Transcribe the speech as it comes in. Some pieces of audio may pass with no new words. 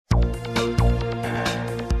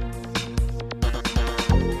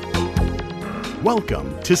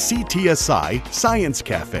Welcome to CTSI Science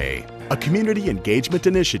Cafe, a community engagement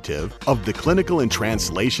initiative of the Clinical and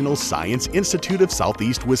Translational Science Institute of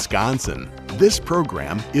Southeast Wisconsin. This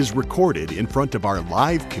program is recorded in front of our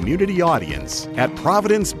live community audience at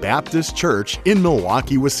Providence Baptist Church in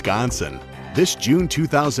Milwaukee, Wisconsin. This June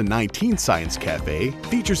 2019 Science Cafe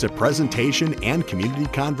features a presentation and community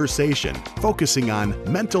conversation focusing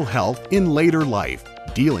on mental health in later life,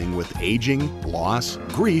 dealing with aging, loss,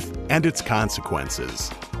 grief, and its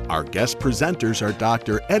consequences. Our guest presenters are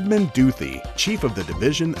Dr. Edmund Duthie, Chief of the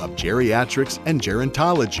Division of Geriatrics and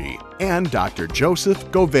Gerontology, and Dr.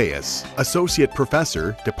 Joseph Goveus, Associate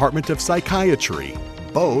Professor, Department of Psychiatry,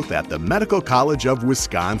 both at the Medical College of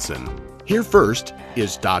Wisconsin. Here first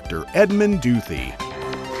is Dr. Edmund Duthie.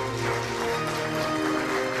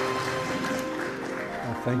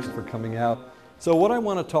 Well, thanks for coming out. So what I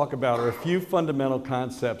want to talk about are a few fundamental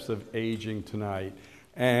concepts of aging tonight.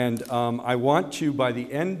 And I want you, by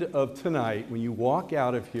the end of tonight, when you walk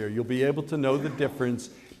out of here, you'll be able to know the difference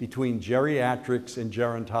between geriatrics and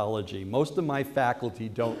gerontology. Most of my faculty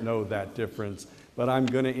don't know that difference, but I'm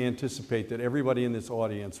going to anticipate that everybody in this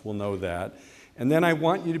audience will know that. And then I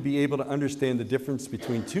want you to be able to understand the difference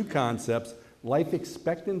between two concepts, life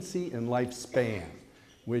expectancy and lifespan,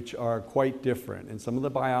 which are quite different. And some of the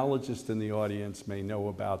biologists in the audience may know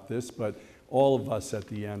about this, but all of us at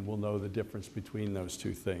the end will know the difference between those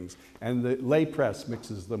two things. And the lay press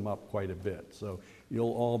mixes them up quite a bit, so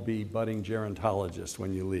you'll all be budding gerontologists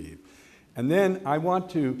when you leave. And then I want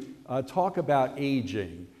to talk about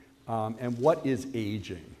aging and what is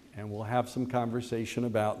aging, and we'll have some conversation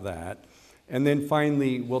about that. And then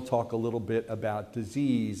finally, we'll talk a little bit about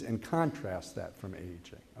disease and contrast that from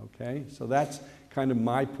aging, okay? So that's kind of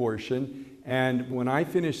my portion. And when I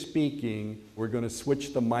finish speaking, we're going to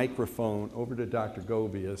switch the microphone over to Dr.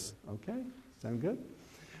 Goveus. Okay? Sound good?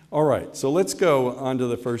 All right, so let's go on to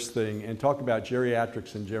the first thing and talk about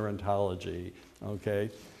geriatrics and gerontology, okay?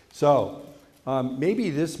 So maybe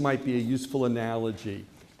this might be a useful analogy.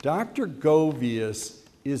 Dr. Goveus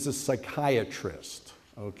is a psychiatrist,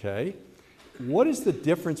 okay? What is the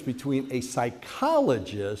difference between a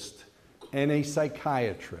psychologist and a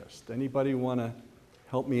psychiatrist? Anybody want to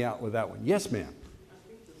help me out with that one? Yes, ma'am. I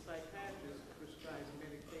think the psychiatrist prescribes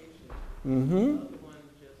medication. Mm-hmm. The other one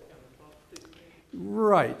just kind of talks to you.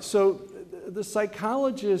 Right. So the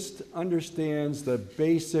psychologist understands the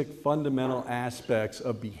basic fundamental aspects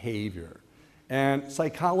of behavior. And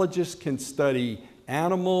psychologists can study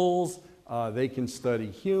animals, they can study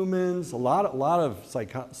humans. A lot of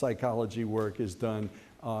psychology work is done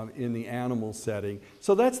in the animal setting.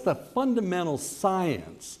 So that's the fundamental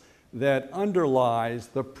science that underlies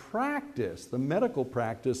the practice, the medical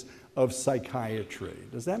practice of psychiatry.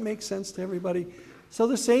 Does that make sense to everybody? So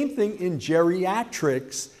the same thing in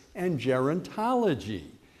geriatrics and gerontology.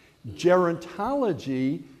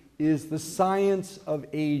 Gerontology is the science of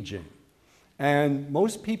aging. And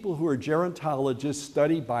most people who are gerontologists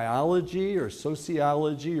study biology or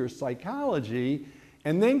sociology or psychology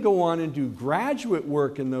and then go on and do graduate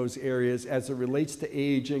work in those areas as it relates to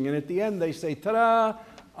aging. And at the end they say, ta-da,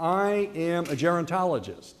 I am a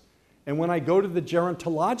gerontologist. And when I go to the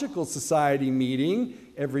Gerontological Society meeting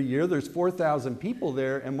every year, there's 4,000 people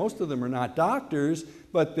there, and most of them are not doctors,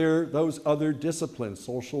 but they're those other disciplines,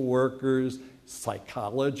 social workers,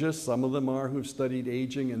 psychologists, some of them are who've studied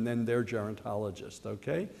aging, and then they're gerontologists,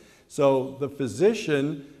 okay? So the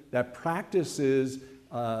physician that practices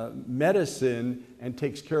medicine and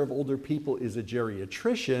takes care of older people is a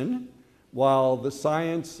geriatrician, while the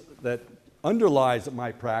science that underlies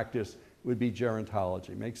my practice would be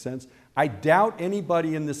gerontology. Make sense? I doubt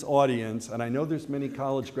anybody in this audience, and I know there's many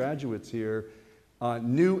college graduates here,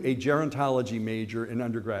 knew a gerontology major in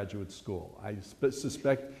undergraduate school. I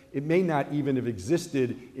suspect it may not even have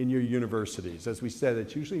existed in your universities. As we said,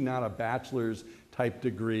 it's usually not a bachelor's type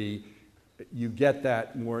degree. You get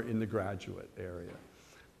that more in the graduate area.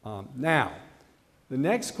 Now, the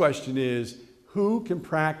next question is, who can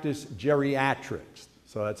practice geriatrics?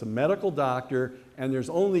 So that's a medical doctor, and there's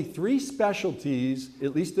only 3 specialties,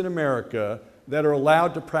 at least in America, that are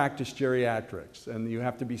allowed to practice geriatrics, and you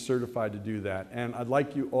have to be certified to do that. And I'd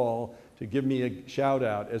like you all to give me a shout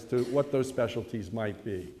out as to what those specialties might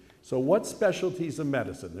be. So what specialties of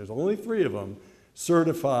medicine, there's only 3 of them,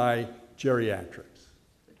 certify geriatrics?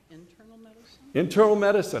 Internal medicine? Internal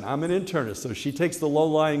medicine. I'm an internist, so she takes the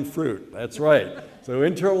low-lying fruit. That's right. So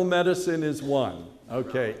internal medicine is one.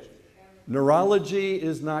 Okay. Neurology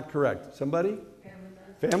is not correct. Somebody?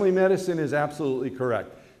 Family medicine is absolutely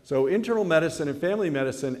correct. So internal medicine and family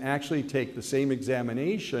medicine actually take the same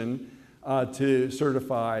examination to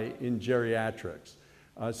certify in geriatrics.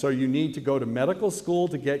 So you need to go to medical school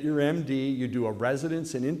to get your MD, you do a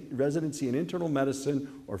residency in internal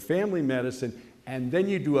medicine or family medicine, and then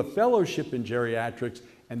you do a fellowship in geriatrics,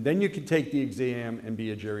 and then you can take the exam and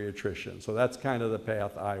be a geriatrician. So that's kind of the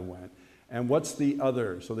path I went. And what's the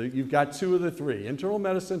other? So you've got two of the three, internal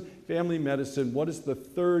medicine, family medicine. What is the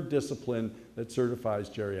third discipline that certifies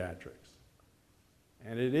geriatrics?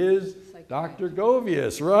 And it is Dr.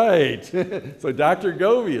 Govius, right. So Dr.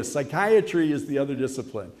 Govius, psychiatry is the other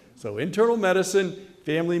discipline. So internal medicine,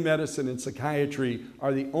 family medicine, and psychiatry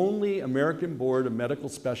are the only American Board of Medical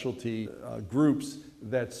Specialty groups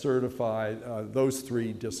that certify those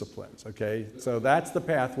three disciplines, okay? So that's the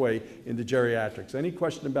pathway into geriatrics. Any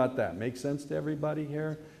question about that? Make sense to everybody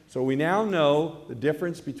here? So we now know the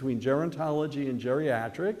difference between gerontology and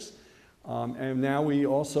geriatrics, and now we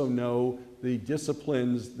also know the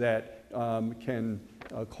disciplines that can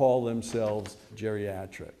call themselves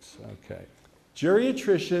geriatrics, okay?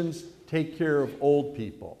 Geriatricians take care of old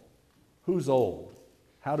people. Who's old?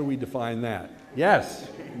 How do we define that? Yes,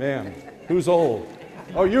 ma'am. Who's old?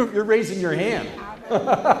 Oh, you're raising your hand.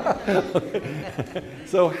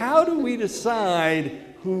 So how do we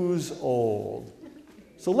decide who's old?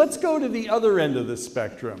 So let's go to the other end of the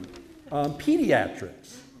spectrum,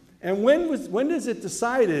 pediatrics. And when is it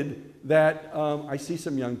decided that, I see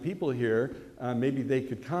some young people here, maybe they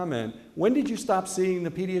could comment, when did you stop seeing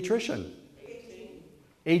the pediatrician?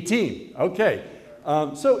 18, okay.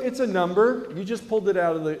 So it's a number, you just pulled it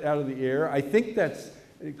out of the air. I think that's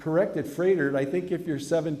correct at Froedtert. I think if you're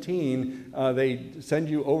 17, they send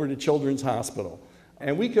you over to Children's Hospital.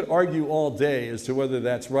 And we could argue all day as to whether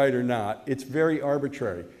that's right or not. It's very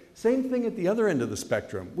arbitrary. Same thing at the other end of the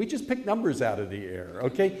spectrum. We just pick numbers out of the air,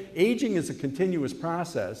 okay? Aging is a continuous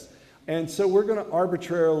process. And so we're going to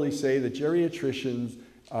arbitrarily say that geriatricians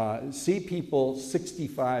see people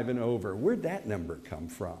 65 and over. Where'd that number come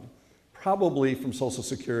from? Probably from Social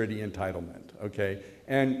Security entitlement, okay?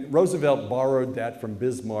 And Roosevelt borrowed that from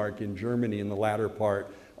Bismarck in Germany in the latter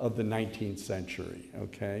part of the 19th century,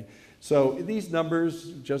 okay? So these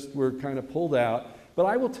numbers just were kind of pulled out. But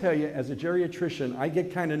I will tell you, as a geriatrician, I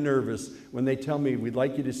get kind of nervous when they tell me we'd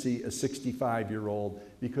like you to see a 65-year-old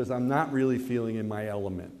because I'm not really feeling in my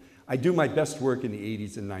element. I do my best work in the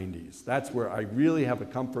 80s and 90s. That's where I really have a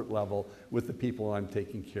comfort level with the people I'm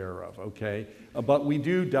taking care of, okay? But we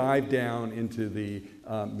do dive down into the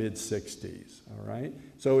mid-60s, all right?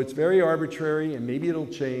 So it's very arbitrary, and maybe it'll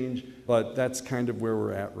change, but that's kind of where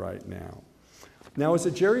we're at right now. Now, as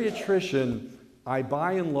a geriatrician, I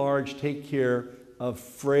by and large take care of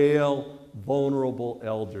frail, vulnerable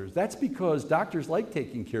elders. That's because doctors like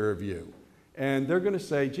taking care of you. And they're going to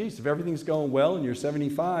say, geez, if everything's going well and you're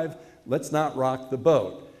 75, let's not rock the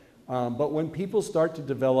boat. But when people start to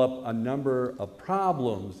develop a number of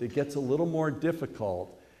problems, it gets a little more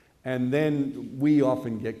difficult, and then we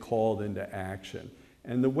often get called into action.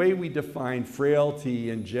 And the way we define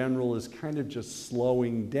frailty in general is kind of just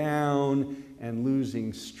slowing down and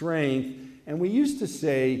losing strength. And we used to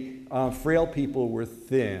say frail people were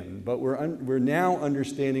thin, but we're now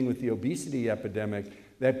understanding with the obesity epidemic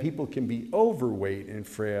that people can be overweight and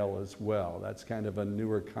frail as well. That's kind of a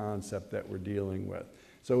newer concept that we're dealing with.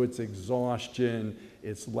 So it's exhaustion,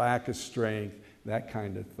 it's lack of strength, that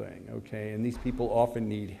kind of thing, okay? And these people often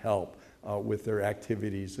need help with their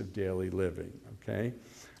activities of daily living, okay?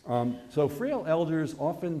 So frail elders,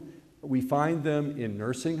 often we find them in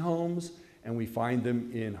nursing homes, and we find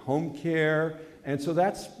them in home care, and so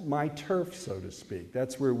that's my turf, so to speak.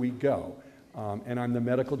 That's where we go. And I'm the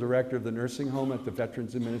medical director of the nursing home at the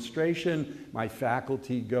Veterans Administration. My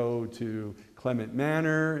faculty go to Clement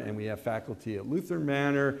Manor, and we have faculty at Lutheran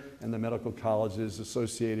Manor, and the medical colleges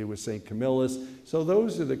associated with St. Camillus. So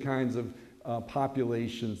those are the kinds of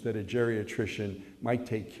populations that a geriatrician might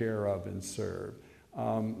take care of and serve.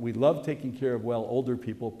 We love taking care of well older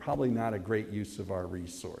people, probably not a great use of our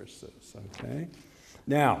resources, okay?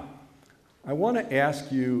 Now, I want to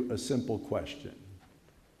ask you a simple question.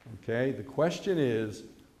 Okay, the question is,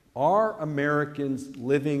 are Americans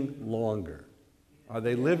living longer? Are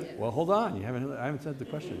they well, hold on, I haven't said the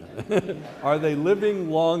question yet. Are they living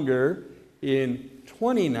longer in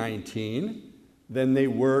 2019 than they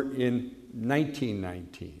were in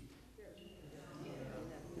 1919?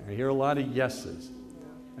 I hear a lot of yeses,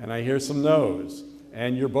 and I hear some no's,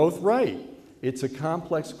 and you're both right. It's a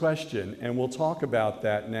complex question, and we'll talk about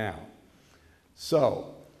that now.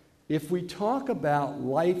 So, if we talk about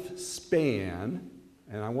lifespan,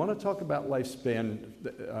 and I want to talk about lifespan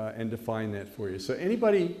and define that for you. So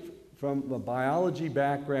anybody from a biology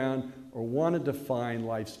background or want to define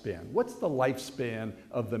lifespan? What's the lifespan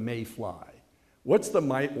of the mayfly? What's the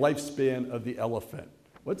lifespan of the elephant?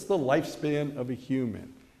 What's the lifespan of a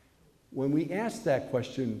human? When we ask that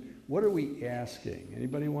question, what are we asking?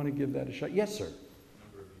 Anybody want to give that a shot? Yes, sir.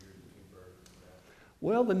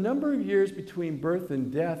 Well, the number of years between birth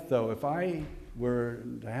and death, though, if I were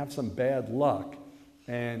to have some bad luck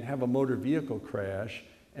and have a motor vehicle crash,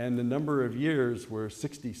 and the number of years were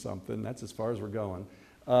 60-something, that's as far as we're going,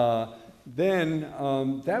 then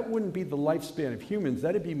that wouldn't be the lifespan of humans,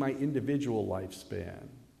 that'd be my individual lifespan.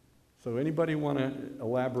 So anybody want to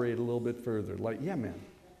elaborate a little bit further? Like, yeah, ma'am.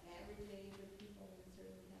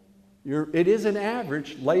 It is an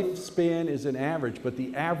average. Lifespan is an average, but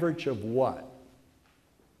the average of what?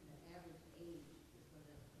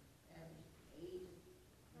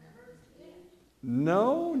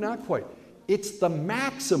 No, not quite. It's the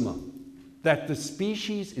maximum that the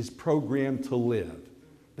species is programmed to live.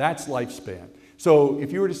 That's lifespan. So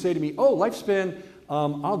if you were to say to me, oh, lifespan,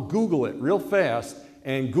 I'll Google it real fast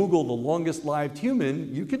and Google the longest lived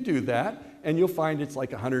human, you could do that, and you'll find it's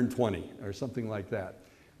like 120 or something like that.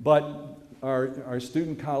 But our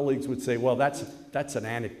student colleagues would say, well, that's an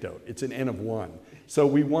anecdote. It's an N of 1. So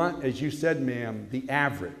we want, as you said, ma'am, the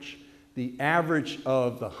average. The average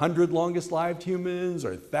of the 100 longest lived humans or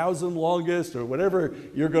 1,000 longest or whatever,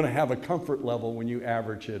 you're going to have a comfort level when you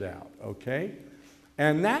average it out, okay?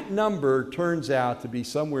 And that number turns out to be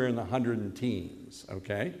somewhere in the 100 teens,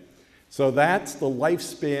 okay? So that's the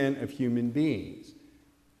lifespan of human beings.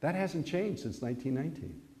 That hasn't changed since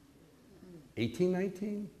 1919.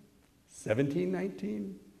 1819?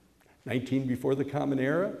 1719? 19 before the Common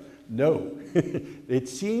Era? No. It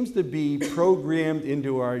seems to be programmed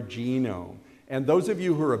into our genome. And those of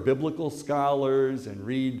you who are biblical scholars and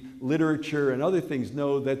read literature and other things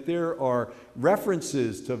know that there are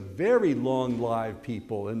references to very long-lived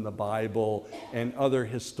people in the Bible and other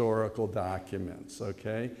historical documents,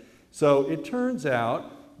 okay? So it turns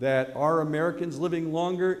out that are Americans living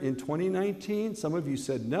longer in 2019? Some of you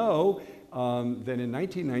said no, than in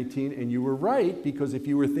 1919, and you were right, because if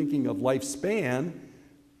you were thinking of lifespan,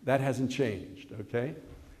 that hasn't changed, okay?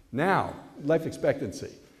 Now, life expectancy.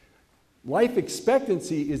 Life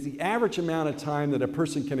expectancy is the average amount of time that a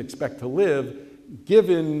person can expect to live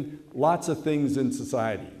given lots of things in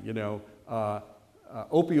society, you know,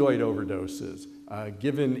 opioid overdoses,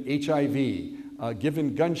 given HIV,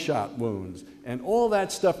 given gunshot wounds, and all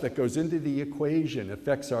that stuff that goes into the equation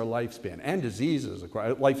affects our lifespan, and diseases,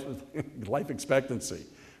 life expectancy,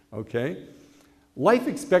 okay? Life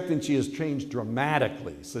expectancy has changed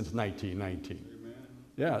dramatically since 1919. Amen.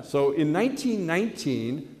 Yeah, so in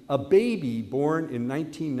 1919, a baby born in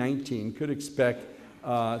 1919 could expect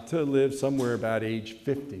to live somewhere about age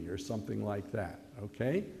 50 or something like that,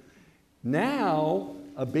 okay? Now,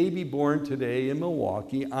 a baby born today in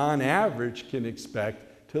Milwaukee, on average, can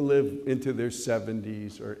expect to live into their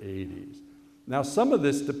 70s or 80s. Now, some of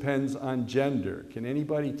this depends on gender. Can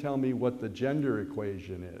anybody tell me what the gender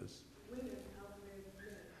equation is?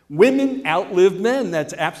 Women outlive men.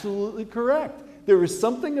 That's absolutely correct. There is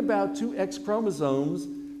something about two X chromosomes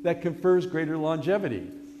that confers greater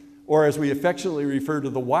longevity. Or as we affectionately refer to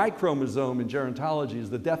the Y chromosome in gerontology as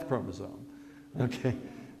the death chromosome. Okay?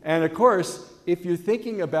 And of course, if you're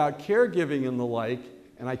thinking about caregiving and the like,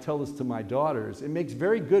 and I tell this to my daughters, it makes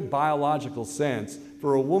very good biological sense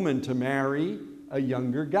for a woman to marry a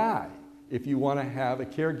younger guy if you want to have a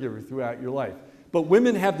caregiver throughout your life. But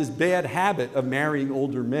women have this bad habit of marrying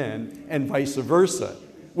older men and vice versa,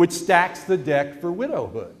 which stacks the deck for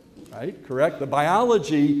widowhood, right? Correct? The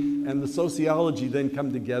biology and the sociology then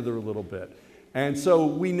come together a little bit. And so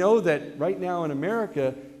we know that right now in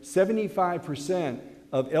America, 75%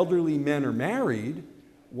 of elderly men are married,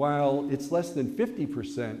 while it's less than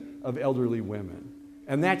 50% of elderly women.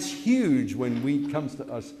 And that's huge when it comes to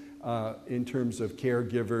us in terms of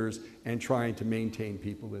caregivers and trying to maintain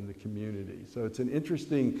people in the community. So it's an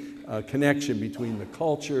interesting connection between the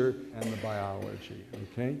culture and the biology,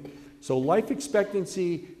 okay? So life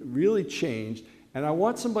expectancy really changed, and I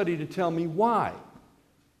want somebody to tell me why.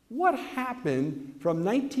 What happened from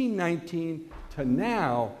 1919 to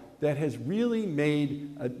now that has really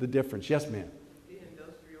made the difference? Yes, ma'am? The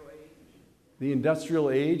industrial age. The industrial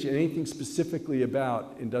age, and anything specifically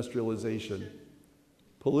about industrialization?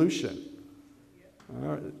 Pollution. All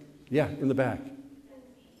right. Yeah, in the back.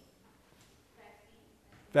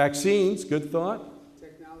 Vaccines, good thought.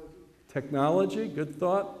 Technology, good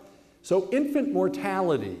thought. So infant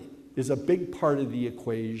mortality is a big part of the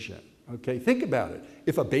equation. Okay, think about it.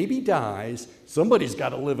 If a baby dies, somebody's got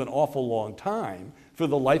to live an awful long time for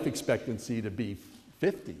the life expectancy to be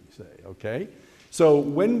 50, say, okay? So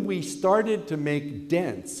when we started to make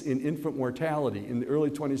dents in infant mortality in the early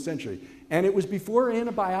 20th century, and it was before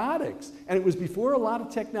antibiotics, and it was before a lot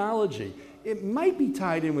of technology, it might be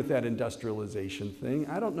tied in with that industrialization thing.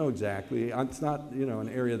 I don't know exactly. It's not, an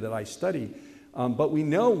area that I study. But we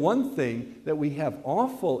know one thing, that we have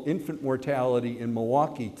awful infant mortality in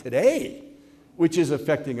Milwaukee today, which is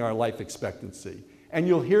affecting our life expectancy. And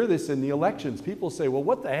you'll hear this in the elections. People say, well,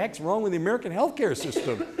 what the heck's wrong with the American healthcare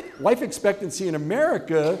system? Life expectancy in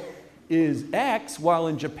America is X, while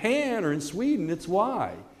in Japan or in Sweden, it's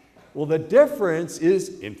Y. Well, the difference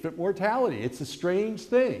is infant mortality. It's a strange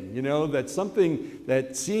thing, that something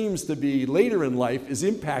that seems to be later in life is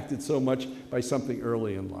impacted so much by something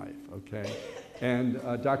early in life, okay? And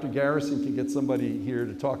Dr. Garrison can get somebody here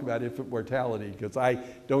to talk about infant mortality, because I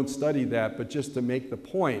don't study that, but just to make the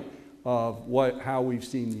point of how we've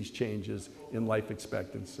seen these changes in life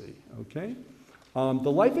expectancy, okay?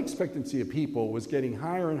 The life expectancy of people was getting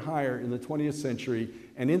higher and higher in the 20th century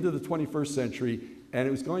and into the 21st century, and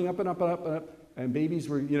it was going up and up and up and up, and babies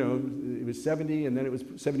were, it was 70, and then it was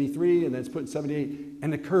 73, and then it's put in 78,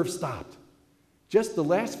 and the curve stopped. Just the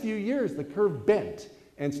last few years, the curve bent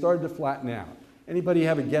and started to flatten out. Anybody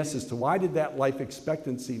have a guess as to why did that life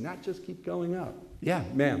expectancy not just keep going up? Yeah,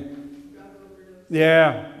 ma'am.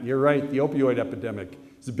 Yeah, you're right. The opioid epidemic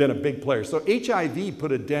has been a big player. So HIV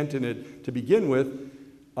put a dent in it to begin with,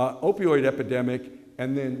 opioid epidemic,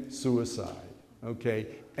 and then suicide, okay?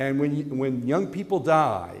 And when young people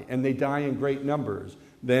die, and they die in great numbers,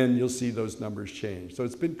 then you'll see those numbers change. So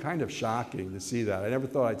it's been kind of shocking to see that. I never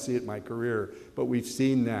thought I'd see it in my career, but we've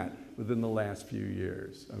seen that within the last few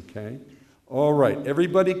years, okay? All right,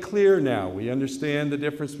 everybody clear now? We understand the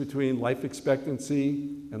difference between life expectancy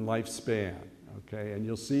and lifespan, okay? And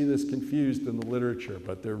you'll see this confused in the literature,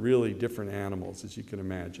 but they're really different animals, as you can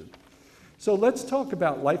imagine. So let's talk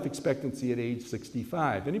about life expectancy at age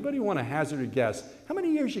 65. Anybody want to hazard a guess how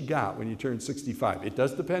many years you got when you turn 65? It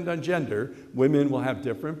does depend on gender. Women will have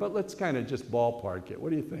different, but let's kind of just ballpark it. What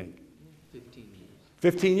do you think? 15 years.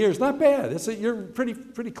 15 years, not bad. You're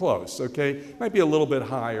pretty close, okay? Might be a little bit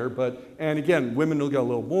higher, and again, women will get a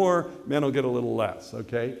little more, men will get a little less,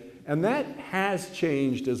 okay? And that has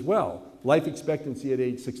changed as well. Life expectancy at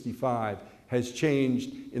age 65 has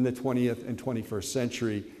changed in the 20th and 21st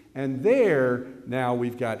century. And there, now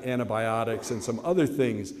we've got antibiotics and some other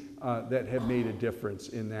things that have made a difference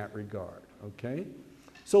in that regard, okay?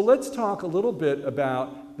 So let's talk a little bit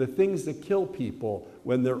about the things that kill people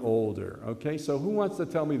when they're older, okay? So who wants to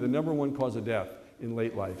tell me the #1 cause of death in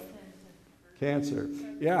late life? Cancer.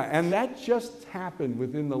 Yeah, and that just happened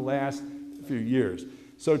within the last few years.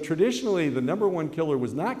 So traditionally, the #1 killer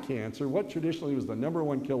was not cancer. What traditionally was the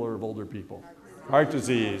 #1 killer of older people? Heart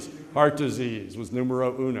disease. Heart disease was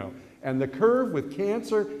numero uno. And the curve with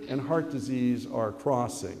cancer and heart disease are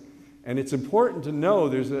crossing. And it's important to know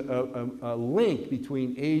there's a link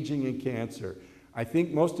between aging and cancer. I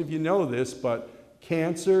think most of you know this, but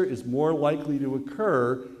cancer is more likely to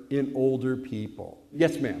occur in older people.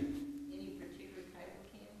 Yes, ma'am? Any particular type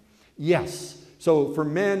of cancer? Yes. So for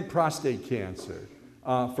men, prostate cancer.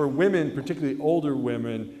 For women, particularly older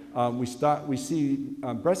women, we see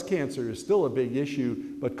breast cancer is still a big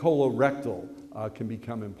issue, but colorectal can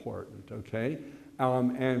become important, okay?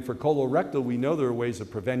 And for colorectal, we know there are ways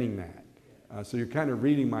of preventing that. So you're kind of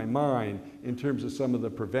reading my mind in terms of some of the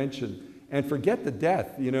prevention. And forget the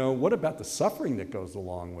death, what about the suffering that goes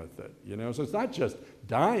along with it? So it's not just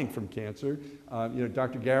dying from cancer.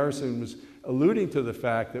 Dr. Garrison was alluding to the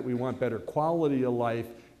fact that we want better quality of life,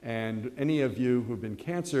 and any of you who've been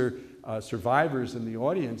cancer survivors in the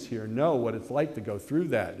audience here know what it's like to go through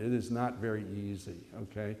that. It is not very easy,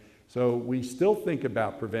 okay? So we still think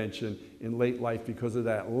about prevention in late life because of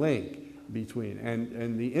that link between,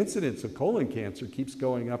 and the incidence of colon cancer keeps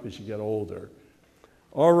going up as you get older.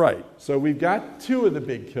 All right, so we've got 2 of the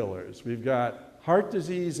big killers. We've got heart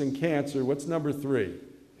disease and cancer. What's number 3?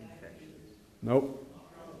 Nope.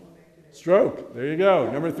 Stroke, there you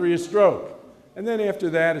go. Number 3 is stroke. And then after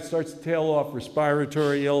that, it starts to tail off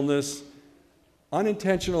respiratory illness,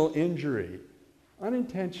 unintentional injury.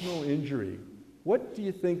 Unintentional injury. What do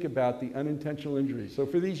you think about the unintentional injury? So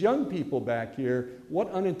for these young people back here, what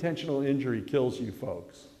unintentional injury kills you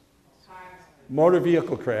folks? Motor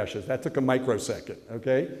vehicle crashes. That took a microsecond,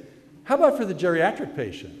 okay? How about for the geriatric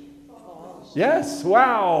patient? Falls. Yes,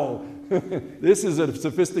 wow. This is a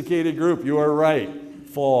sophisticated group. You are right.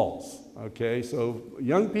 Falls, Okay, so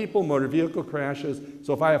young people, motor vehicle crashes.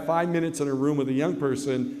 So if I have 5 minutes in a room with a young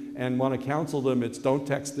person and want to counsel them, it's don't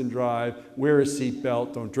text and drive, wear a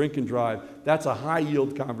seatbelt, don't drink and drive. That's a high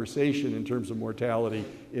yield conversation in terms of mortality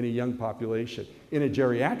in a young population. In a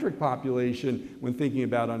geriatric population, when thinking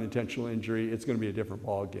about unintentional injury, it's going to be a different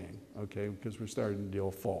ball game, okay, because we're starting to deal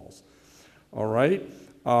with falls. All right,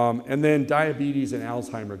 and then diabetes and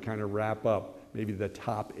Alzheimer kind of wrap up maybe the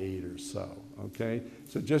top 8 or so, okay?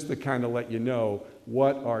 So just to kind of let you know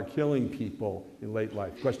what are killing people in late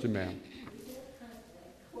life. Question, ma'am? Is there a kind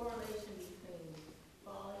of correlation between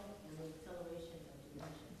falling and the acceleration of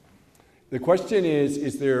dementia? The question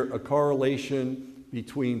is there a correlation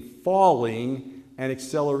between falling and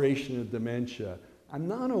acceleration of dementia? I'm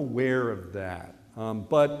not aware of that,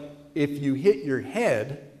 but if you hit your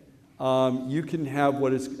head, you can have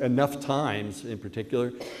what is enough times in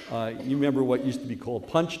particular. You remember what used to be called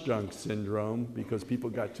punch drunk syndrome because people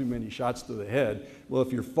got too many shots to the head. Well,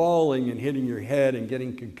 if you're falling and hitting your head and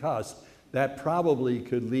getting concussed, that probably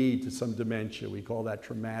could lead to some dementia. We call that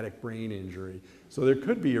traumatic brain injury. So there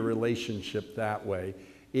could be a relationship that way.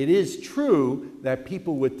 It is true that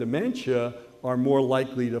people with dementia are more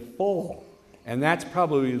likely to fall. And that's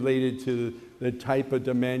probably related to the type of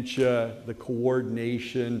dementia, the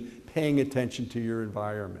coordination, paying attention to your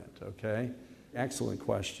environment, okay? Excellent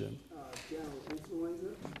question.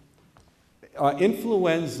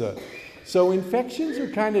 Influenza. So infections are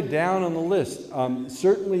kind of down on the list.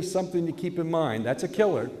 Certainly something to keep in mind. That's a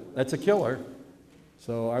killer. That's a killer.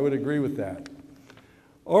 So I would agree with that.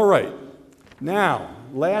 All right. Now,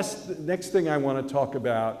 next thing I want to talk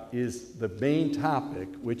about is the main topic,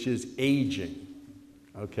 which is aging.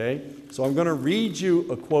 Okay? So I'm going to read you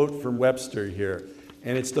a quote from Webster here.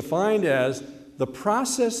 And it's defined as the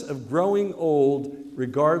process of growing old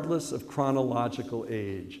regardless of chronological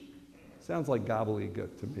age. Sounds like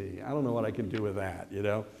gobbledygook to me. I don't know what I can do with that, you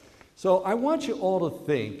know? So I want you all to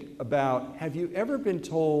think about, have you ever been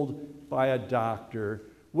told by a doctor,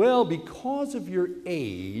 well, because of your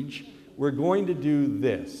age, we're going to do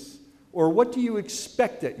this? Or what do you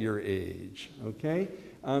expect at your age, okay?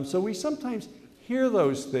 So we sometimes hear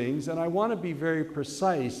those things, and I want to be very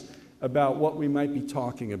precise about what we might be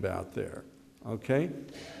talking about there, okay?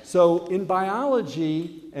 So in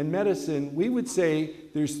biology and medicine, we would say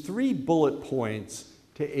there's 3 bullet points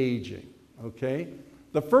to aging, okay?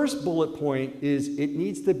 The first bullet point is it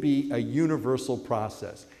needs to be a universal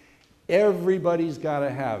process. Everybody's got to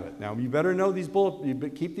have it. Now, you better know these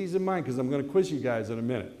keep these in mind because I'm going to quiz you guys in a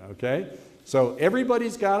minute, okay? So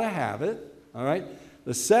everybody's got to have it, all right?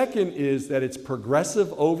 The second is that it's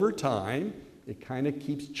progressive over time. It kind of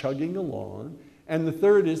keeps chugging along. And the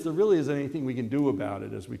third is there really isn't anything we can do about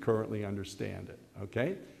it as we currently understand it,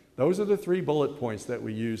 okay? Those are the 3 bullet points that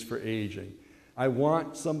we use for aging. I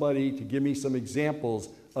want somebody to give me some examples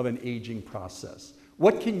of an aging process.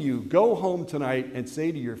 What can you go home tonight and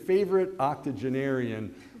say to your favorite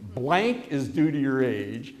octogenarian, blank is due to your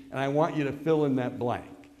age, and I want you to fill in that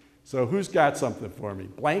blank. So who's got something for me?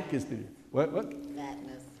 Blank is due. What?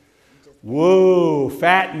 Fatness. Whoa,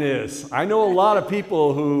 fatness. I know a lot of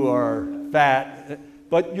people who are fat,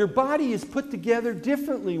 but your body is put together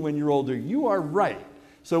differently when you're older. You are right.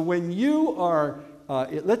 So when you are,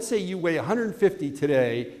 let's say you weigh 150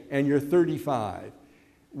 today and you're 35.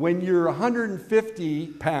 When you're 150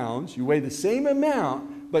 pounds, you weigh the same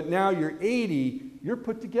amount, but now you're 80, you're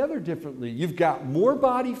put together differently. You've got more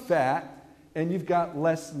body fat and you've got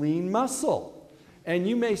less lean muscle. And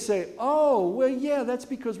you may say, oh, well, yeah, that's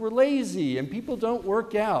because we're lazy and people don't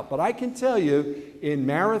work out. But I can tell you, in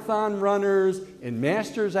marathon runners, in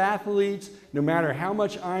masters athletes, no matter how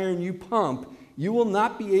much iron you pump, you will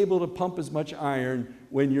not be able to pump as much iron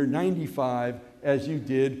when you're 95 as you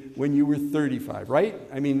did when you were 35, right?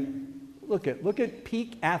 I mean, look at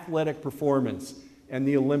peak athletic performance and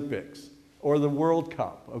the Olympics or the World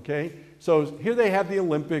Cup, okay? So here they have the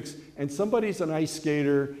Olympics, and somebody's an ice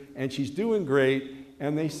skater, and she's doing great,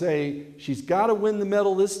 and they say, she's got to win the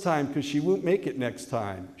medal this time because she won't make it next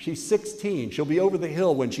time. She's 16. She'll be over the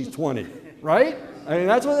hill when she's 20, right? I mean,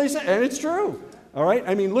 that's what they say, and it's true. All right?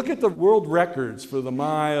 I mean, look at the world records for the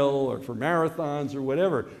mile or for marathons or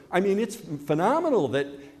whatever. I mean, it's phenomenal that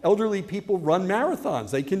elderly people run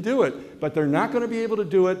marathons. They can do it, but they're not going to be able to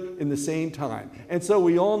do it in the same time. And so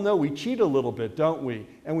we all know we cheat a little bit, don't we?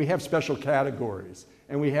 And we have special categories.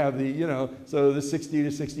 And we have the, you know, so the 60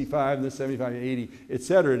 to 65 and the 75 to 80, et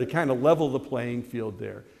cetera, to kind of level the playing field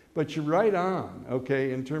there. But you're right on,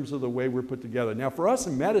 okay, in terms of the way we're put together. Now, for us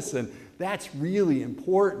in medicine, that's really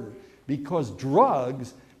important because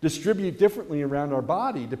drugs distribute differently around our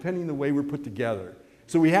body depending on the way we're put together.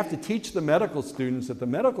 So we have to teach the medical students at the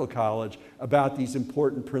medical college about these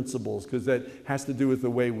important principles, because that has to do with the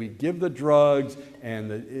way we give the drugs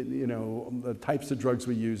and the types of drugs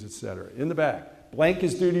we use, et cetera. In the back. Blank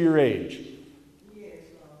is due to your age.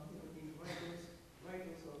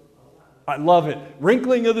 I love it.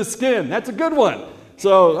 Wrinkling of the skin. That's a good one.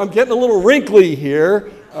 So I'm getting a little wrinkly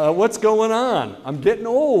here. What's going on? I'm getting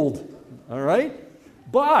old. All right?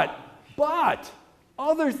 But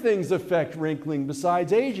other things affect wrinkling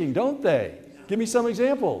besides aging, don't they? Give me some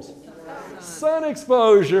examples. Sun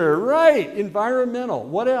exposure, right. Environmental.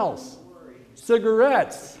 What else?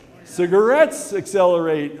 Cigarettes. Cigarettes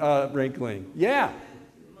accelerate wrinkling. Yeah.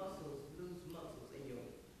 Lose muscles in your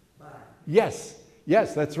body.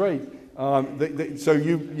 Yes, that's right. So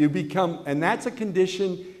you become, and that's a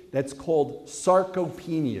condition that's called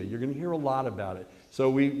sarcopenia. You're going to hear a lot about it. So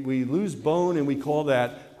we lose bone and we call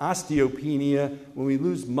that osteopenia. When we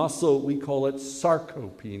lose muscle, we call it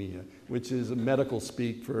sarcopenia, which is a medical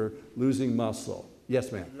speak for losing muscle.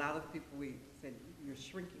 Yes, ma'am? A lot of people, we said you're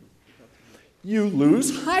shrinking. You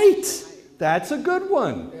lose height. That's a good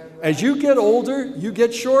one. As you get older, you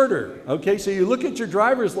get shorter. Okay, so you look at your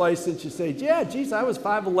driver's license, you say, yeah, geez, I was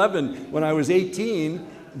 5'11" when I was 18,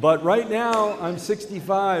 but right now I'm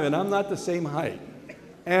 65 and I'm not the same height.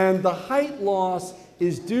 And the height loss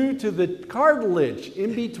is due to the cartilage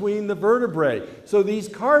in between the vertebrae. So these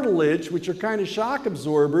cartilage, which are kind of shock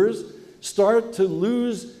absorbers, start to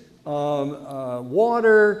lose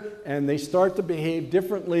water, and they start to behave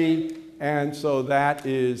differently, and so that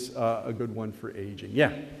is a good one for aging.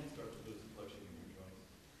 Yeah?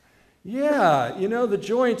 Yeah, the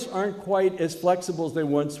joints aren't quite as flexible as they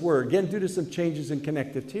once were. Again, due to some changes in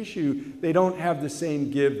connective tissue, they don't have the same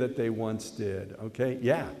give that they once did. Okay,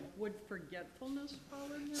 yeah. Would forgetfulness fall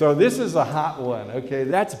in there? So this is a hot one. Okay,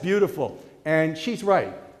 that's beautiful. And she's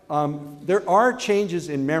right. There are changes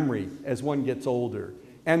in memory as one gets older.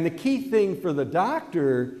 And the key thing for the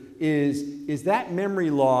doctor is that memory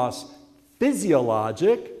loss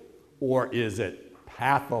physiologic or is it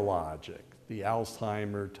pathologic? The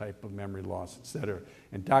Alzheimer type of memory loss, et cetera.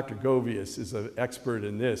 And Dr. Govius is an expert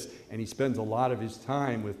in this, and he spends a lot of his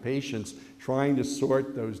time with patients trying to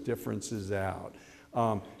sort those differences out.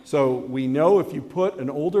 So we know if you put an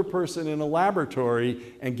older person in a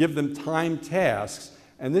laboratory and give them timed tasks,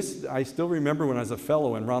 and this, I still remember when I was a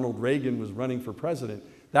fellow and Ronald Reagan was running for president,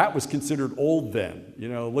 that was considered old then.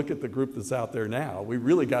 Look at the group that's out there now. We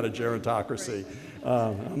really got a gerontocracy.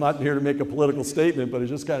 I'm not here to make a political statement, but it's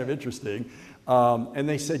just kind of interesting. And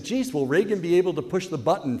they said, geez, will Reagan be able to push the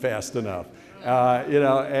button fast enough?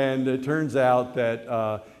 And it turns out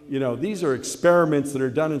that, these are experiments that are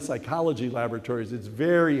done in psychology laboratories. It's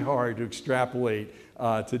very hard to extrapolate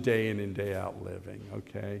to day in and day out living,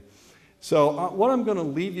 okay? So what I'm going to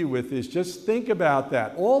leave you with is just think about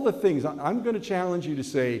that. All the things, I'm going to challenge you to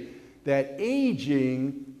say that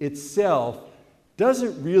aging itself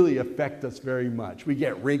doesn't really affect us very much. We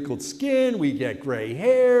get wrinkled skin, we get gray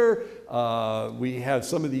hair, we have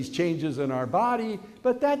some of these changes in our body,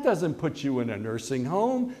 but that doesn't put you in a nursing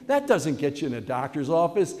home. That doesn't get you in a doctor's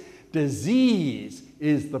office. Disease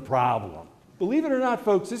is the problem. Believe it or not,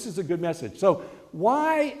 folks, this is a good message. So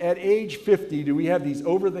why at age 50 do we have these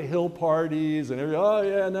over-the-hill parties and who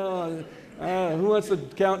wants to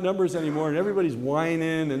count numbers anymore, and everybody's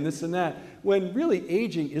whining and this and that, when really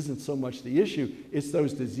aging isn't so much the issue, it's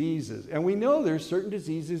those diseases. And we know there's certain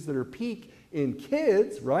diseases that are peak in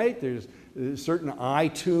kids, right? There's certain eye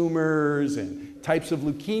tumors and types of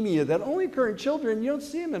leukemia that only occur in children. You don't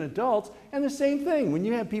see them in adults. And the same thing, when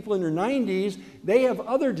you have people in their 90s, they have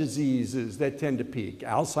other diseases that tend to peak.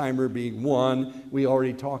 Alzheimer being one. We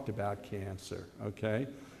already talked about cancer, okay?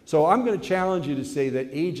 So I'm going to challenge you to say that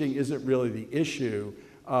aging isn't really the issue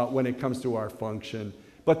when it comes to our function,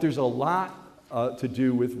 but there's a lot to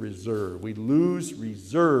do with reserve. We lose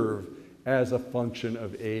reserve as a function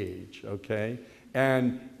of age, okay?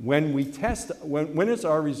 And when we test, when is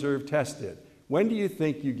our reserve tested? When do you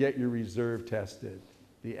think you get your reserve tested?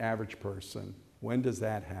 The average person. When does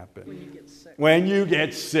that happen? When you get sick. When you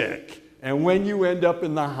get sick and when you end up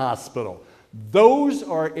in the hospital. Those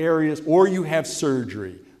are areas, or you have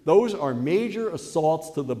surgery. Those are major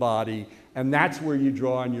assaults to the body, and that's where you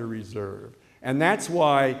draw on your reserve. And that's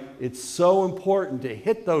why it's so important to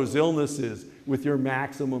hit those illnesses with your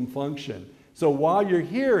maximum function. So while you're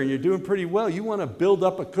here and you're doing pretty well, you want to build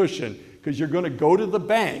up a cushion because you're going to go to the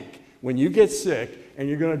bank when you get sick and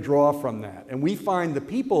you're going to draw from that. And we find the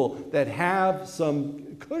people that have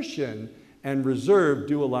some cushion and reserve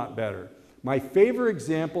do a lot better. My favorite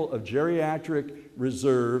example of geriatric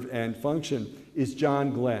reserve and function is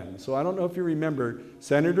John Glenn. So I don't know if you remember,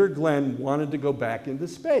 Senator Glenn wanted to go back into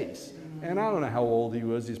space. And I don't know how old he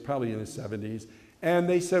was. He's probably in his 70s. And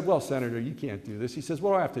they said, well, Senator, you can't do this. He says,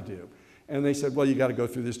 what do I have to do? And they said, well, you got to go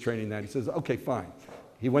through this training, that. He says, okay, fine.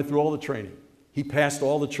 He went through all the training. He passed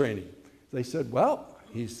all the training. They said, well,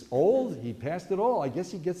 he's old. He passed it all. I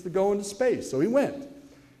guess he gets to go into space. So he went.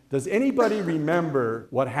 Does anybody remember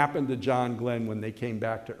what happened to John Glenn when they came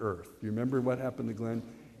back to Earth? Do you remember what happened to Glenn?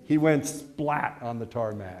 He went splat on the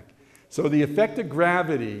tarmac. So the effect of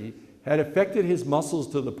gravity had affected his muscles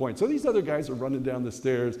to the point. So these other guys are running down the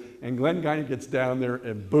stairs, and Glenn kind of gets down there,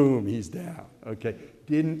 and boom, he's down. Okay,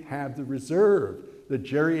 didn't have the reserve. The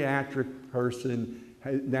geriatric person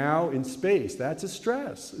now in space, that's a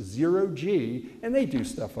stress, 0 G, and they do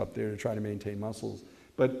stuff up there to try to maintain muscles,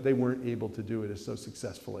 but they weren't able to do it so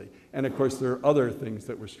successfully. And of course, there are other things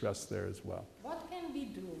that were stressed there as well. What can we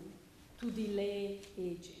do to delay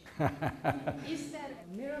aging? Is that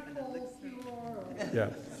a miracle cure or Yeah.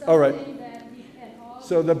 All right. something that we can all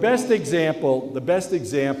So the best example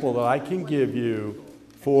that I can give you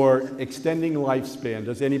for extending lifespan,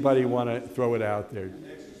 does anybody want to throw it out there?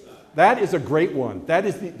 That is a great one. That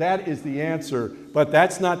is the answer, but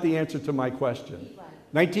that's not the answer to my question.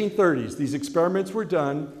 1930s, these experiments were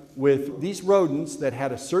done with these rodents that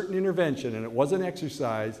had a certain intervention, and it wasn't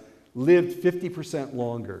exercise, lived 50%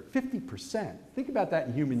 longer. 50%. Think about that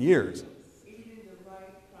in human years.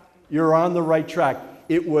 You're on the right track.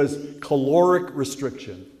 It was caloric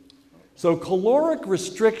restriction. So caloric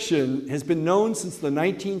restriction has been known since the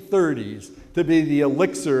 1930s to be the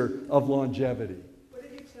elixir of longevity. What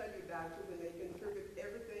did he tell you, doctor, when they contribute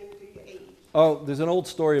everything to your age? Oh, there's an old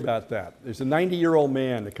story about that. There's a 90-year-old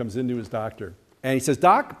man that comes into his doctor, and he says,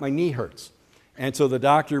 Doc, my knee hurts. And so the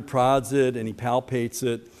doctor prods it, and he palpates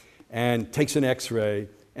it, and takes an x-ray,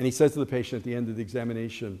 and he says to the patient at the end of the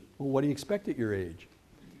examination, well, what do you expect at your age?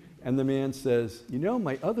 And the man says, you know,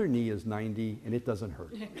 my other knee is 90 and it doesn't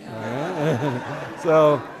hurt.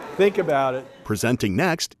 So think about it. Presenting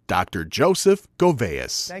next, Dr. Joseph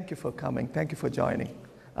Goveus. Thank you for coming. Thank you for joining.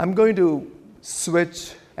 I'm going to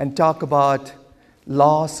switch and talk about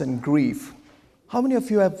loss and grief. How many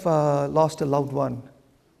of you have lost a loved one?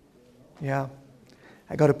 Yeah.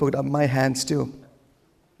 I got to put up my hands too.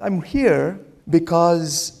 I'm here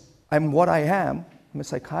because I'm what I am. I'm a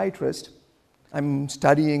psychiatrist. I'm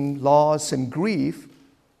studying loss and grief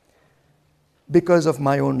because of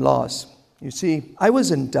my own loss. You see, I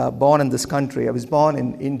wasn't born in this country. I was born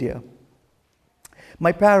in India.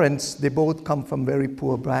 My parents, they both come from very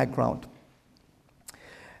poor background.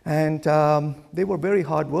 And they were very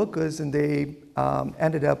hard workers, and they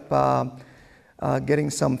ended up getting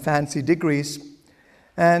some fancy degrees.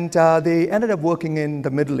 And they ended up working in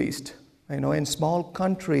the Middle East, in a small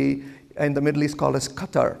country in the Middle East called as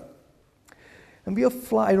Qatar. And I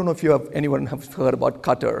don't know if anyone has heard about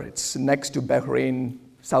Qatar. It's next to Bahrain,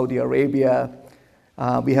 Saudi Arabia.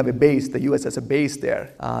 We have a base, the US has a base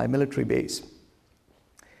there, a military base.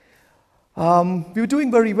 We were doing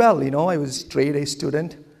very well, I was a straight A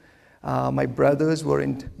student. My brothers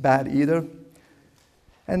weren't bad either.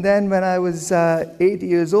 And then when I was 8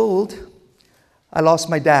 years old, I lost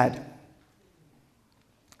my dad.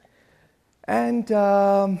 And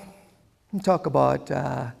talk about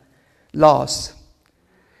loss.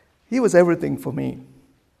 He was everything for me.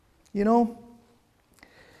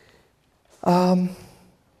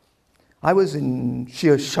 I was in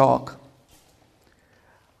sheer shock.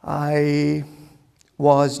 I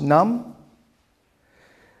was numb.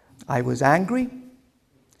 I was angry.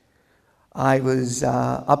 I was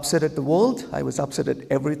upset at the world. I was upset at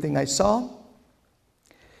everything I saw.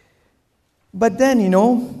 But then,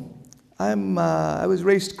 I was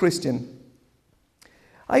raised Christian.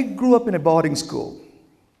 I grew up in a boarding school.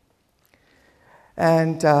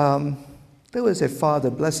 And there was a father,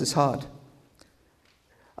 bless his heart.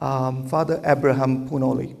 Father Abraham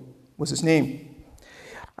Punoli was his name.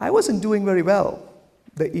 I wasn't doing very well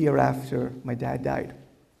the year after my dad died.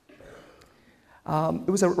 It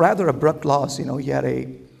was a rather abrupt loss. He had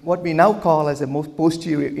what we now call as a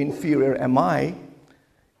posterior inferior MI.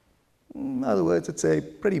 In other words, it's a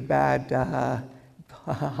pretty bad.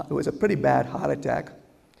 It was a pretty bad heart attack,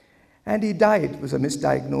 and he died. It was a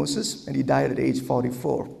misdiagnosis, and he died at age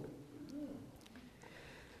 44.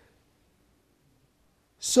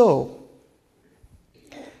 So,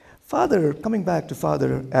 coming back to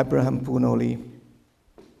Father Abraham Punoli,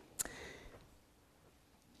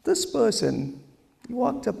 this person, he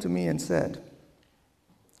walked up to me and said,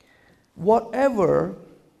 whatever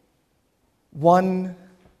one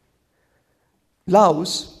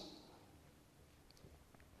loves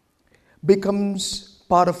becomes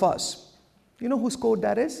part of us. You know whose quote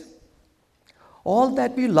that is? All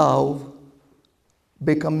that we love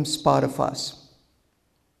becomes part of us.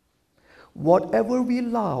 Whatever we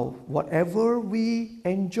love, whatever we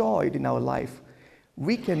enjoyed in our life,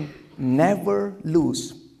 we can never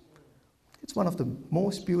lose. It's one of the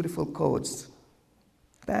most beautiful quotes.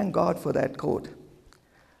 Thank God for that quote.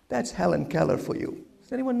 That's Helen Keller for you.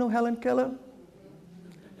 Does anyone know Helen Keller?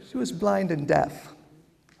 She was blind and deaf.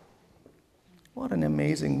 What an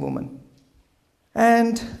amazing woman.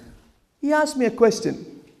 And he asked me a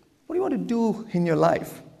question. What do you want to do in your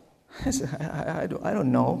life? I said, I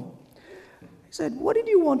don't know. He said, what did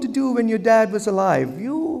you want to do when your dad was alive?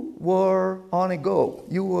 You were on a go.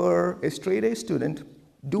 You were a straight-A student,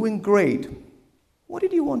 doing great. What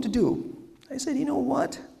did you want to do? I said, you know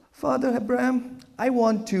what, Father Abraham, I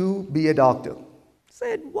want to be a doctor. He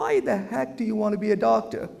said, why the heck do you want to be a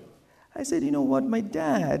doctor? I said, you know what, my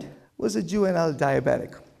dad was a juvenile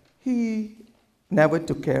diabetic. He never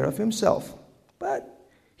took care of himself, but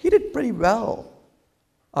he did pretty well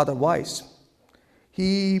otherwise.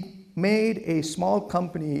 He made a small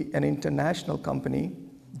company, an international company,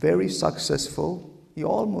 very successful. He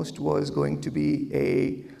almost was going to be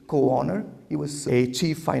a co-owner. He was a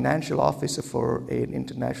chief financial officer for an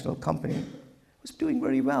international company. He was doing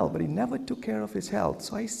very well, but he never took care of his health.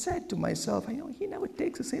 So I said to myself, he never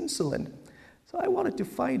takes his insulin. So I wanted to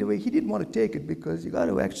find a way. He didn't want to take it because you got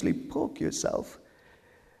to actually poke yourself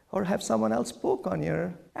or have someone else poke on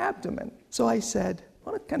your abdomen. So I said, I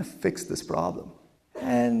want to kind of fix this problem.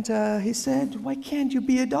 And he said, why can't you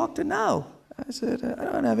be a doctor now? I said,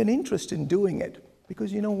 I don't have an interest in doing it.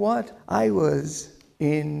 Because you know what? I was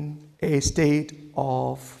in a state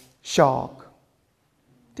of shock.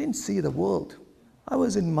 Didn't see the world. I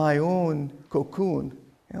was in my own cocoon.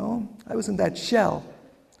 I was in that shell.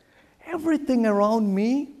 Everything around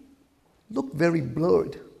me looked very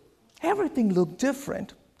blurred. Everything looked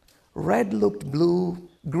different. Red looked blue,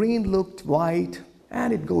 green looked white,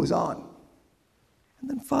 and it goes on. And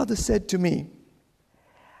then Father said to me,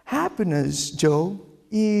 happiness, Joe,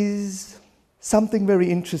 is something very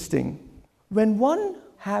interesting. When one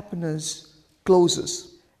happiness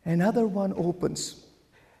closes, another one opens.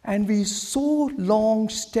 And we so long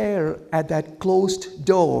stare at that closed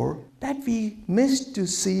door that we miss to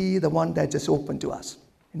see the one that just opened to us.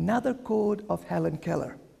 Another quote of Helen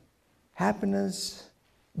Keller. Happiness,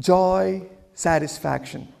 joy,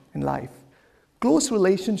 satisfaction in life. Close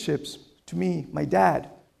relationships, to me, my dad,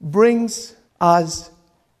 brings us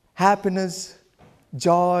happiness,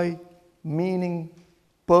 joy, meaning,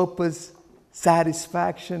 purpose,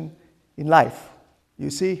 satisfaction in life. You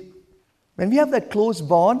see, when we have that close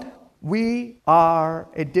bond, we are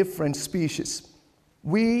a different species.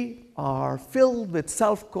 We are filled with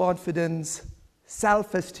self-confidence,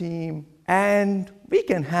 self-esteem, and we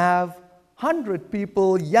can have 100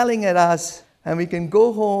 people yelling at us, and we can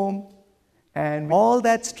go home, and all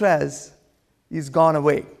that stress is gone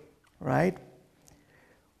away, right?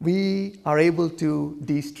 We are able to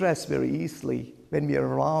de-stress very easily when we are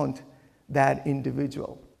around that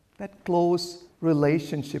individual, that close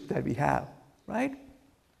relationship that we have, right?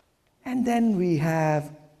 And then we have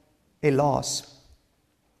a loss.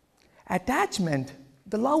 Attachment,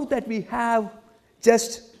 the love that we have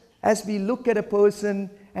just as we look at a person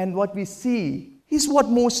and what we see, is what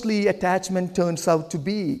mostly attachment turns out to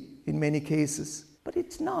be in many cases. But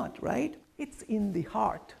it's not, right? It's in the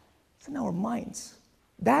heart. It's in our minds.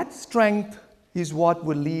 That strength is what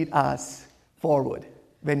will lead us forward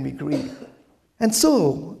when we grieve. And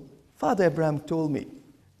so, Father Abraham told me,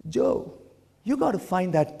 Joe, you got to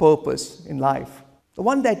find that purpose in life, the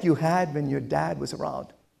one that you had when your dad was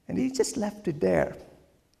around. And he just left it there.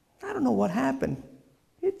 I don't know what happened.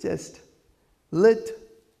 It just lit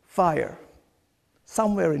fire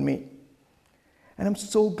somewhere in me. And I'm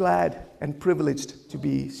so glad and privileged to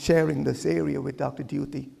be sharing this area with Dr.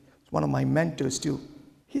 Duty. He's one of my mentors too.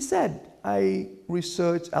 He said, I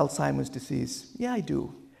research Alzheimer's disease. Yeah, I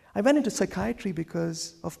do. I went into psychiatry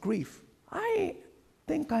because of grief. I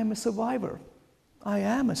think I'm a survivor. I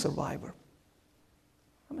am a survivor.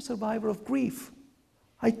 I'm a survivor of grief.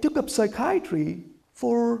 I took up psychiatry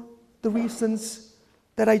for the reasons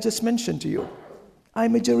that I just mentioned to you.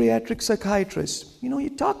 I'm a geriatric psychiatrist. You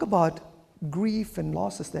talk about grief and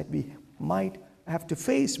losses that we might have to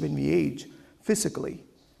face when we age physically.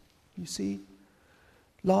 You see,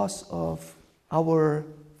 loss of our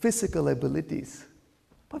physical abilities.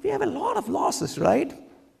 But we have a lot of losses, right?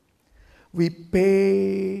 We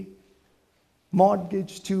pay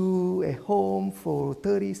mortgage to a home for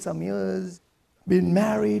 30-some years. Been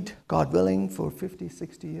married, God willing, for 50,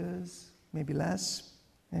 60 years, maybe less.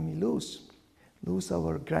 and we lose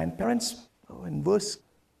our grandparents, and worse,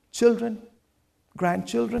 children,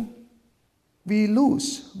 grandchildren. We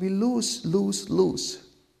lose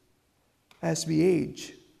as we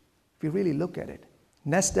age. If we really look at it.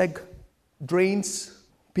 Nest egg drains,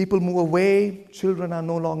 people move away, children are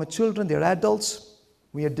no longer children, they're adults.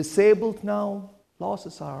 We are disabled now.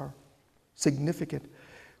 Losses are significant.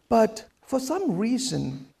 But for some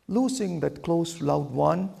reason, losing that close loved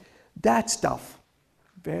one, that's tough.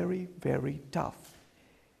 Very, very tough.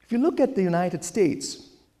 If you look at the United States,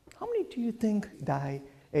 how many do you think die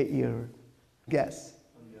a year? Guess.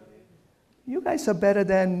 You guys are better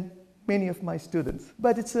than many of my students,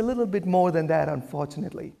 but it's a little bit more than that,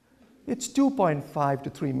 unfortunately. It's 2.5 to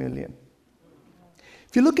 3 million.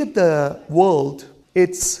 If you look at the world,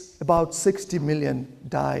 it's about 60 million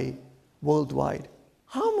die worldwide.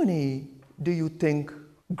 How many do you think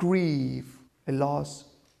grieve a loss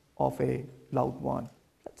of a loved one?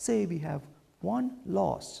 Let's say we have one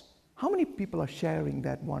loss. How many people are sharing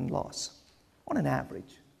that one loss on an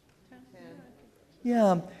average? 10.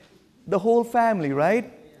 Yeah, the whole family,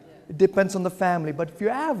 right? It depends on the family, but if you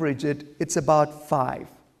average it, it's about 5.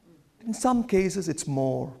 In some cases, it's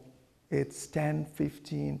more. It's 10,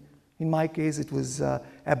 15. In my case, it was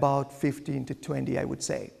about 15 to 20, I would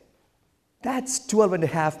say. That's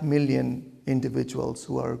 12.5 million individuals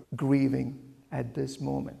who are grieving at this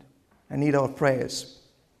moment and need our prayers.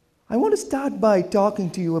 I want to start by talking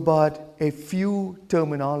to you about a few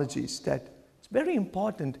terminologies that it's very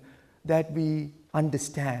important that we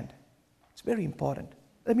understand. It's very important.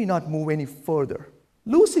 Let me not move any further.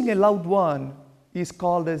 Losing a loved one is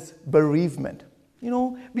called as bereavement. You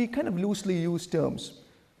know, we kind of loosely use terms.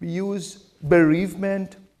 We use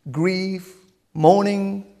bereavement, grief,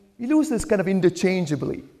 mourning. We use this kind of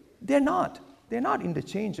interchangeably. They're not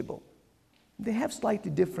interchangeable. They have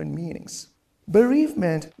slightly different meanings.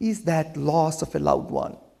 Bereavement is that loss of a loved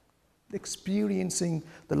one, experiencing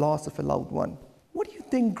the loss of a loved one. What do you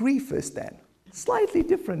think grief is then? Slightly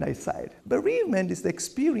different, I said. Bereavement is the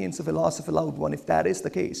experience of a loss of a loved one, if that is the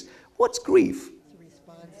case. What's grief? It's a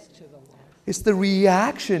response to the loss. It's the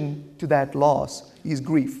reaction to that loss is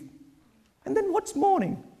grief. And then what's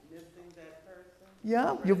mourning? Missing that person.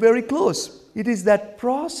 Yeah, you're very close. It is that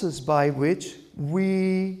process by which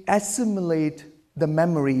we assimilate the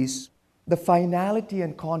memories, the finality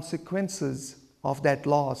and consequences of that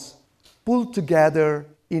loss, pulled together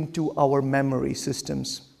into our memory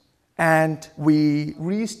systems. And we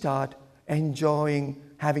restart enjoying,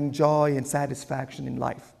 having joy and satisfaction in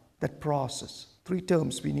life. That process. 3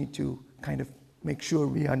 terms we need to kind of make sure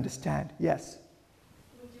we understand. Yes?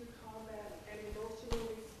 Would you call that an emotional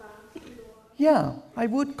response to the loss? Yeah, I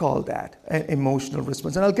would call that an emotional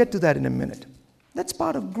response. And I'll get to that in a minute. That's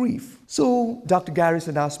part of grief. So Dr.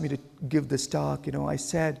 Garrison asked me to give this talk. I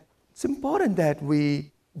said, it's important that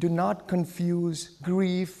we do not confuse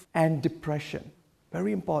grief and depression.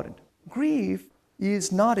 Very important. Grief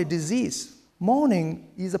is not a disease. Mourning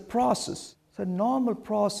is a process. It's a normal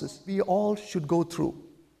process we all should go through.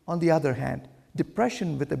 On the other hand,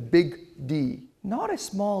 depression with a big D, not a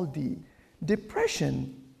small d.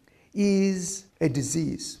 Depression is a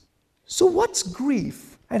disease. So what's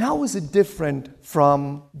grief and how is it different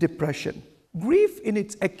from depression? Grief in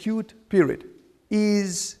its acute period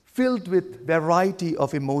is filled with variety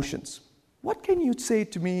of emotions. What can you say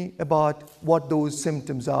to me about what those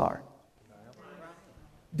symptoms are?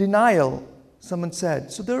 Denial, someone said.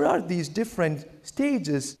 So there are these different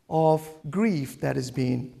stages of grief that is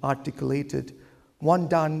being articulated. One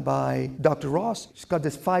done by Dr. Ross. She's got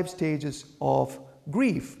these 5 stages of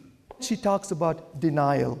grief. She talks about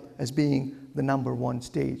denial as being the number 1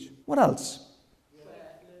 stage. What else?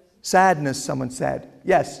 Sadness, someone said.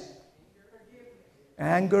 Yes.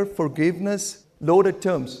 Anger, forgiveness, loaded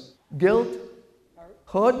terms. Guilt,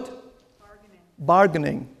 hurt,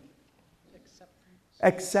 bargaining.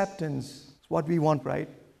 Acceptance. It's what we want, right?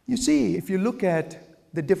 You see, if you look at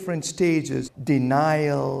the different stages,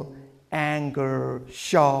 denial, anger,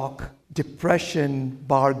 shock, depression,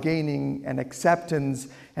 bargaining, and acceptance,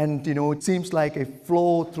 and it seems like a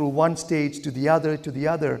flow through one stage to the other, to the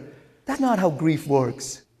other. That's not how grief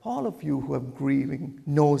works. All of you who are grieving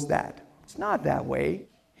knows that. It's not that way.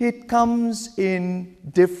 It comes in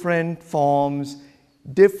different forms,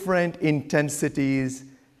 different intensities,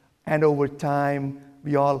 and over time,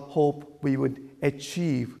 we all hope we would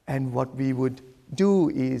achieve. And what we would do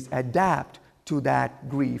is adapt to that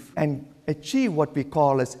grief and achieve what we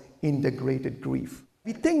call as integrated grief.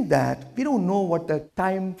 We think that we don't know what the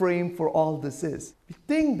time frame for all this is. We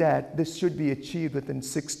think that this should be achieved within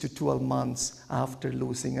 6 to 12 months after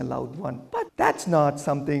losing a loved one. But that's not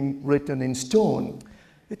something written in stone.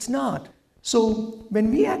 It's not. So when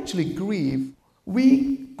we actually grieve,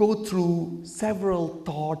 we go through several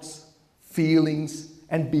thoughts, feelings,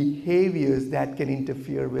 and behaviors that can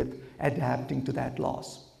interfere with adapting to that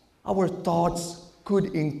loss. Our thoughts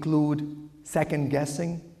could include second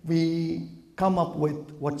guessing. We come up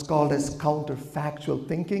with what's called as counterfactual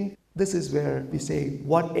thinking. This is where we say,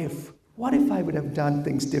 what if? What if I would have done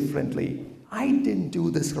things differently? I didn't do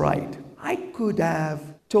this right. I could have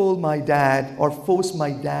told my dad or forced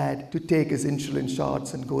my dad to take his insulin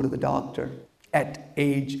shots and go to the doctor. At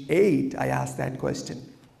age 8, I asked that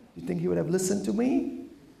question. You think he would have listened to me?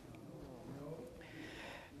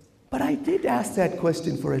 But I did ask that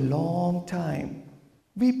question for a long time.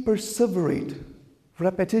 We perseverate.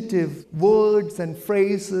 Repetitive words and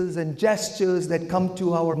phrases and gestures that come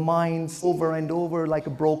to our minds over and over like a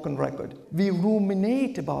broken record. We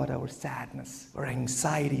ruminate about our sadness or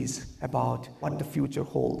anxieties about what the future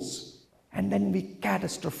holds. And then we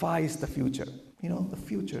catastrophize the future. The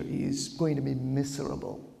future is going to be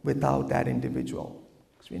miserable without that individual.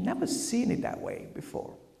 Because we've never seen it that way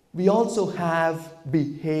before. We also have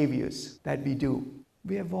behaviors that we do.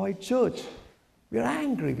 We avoid church. We're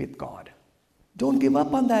angry with God. Don't give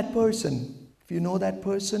up on that person. If you know that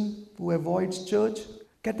person who avoids church,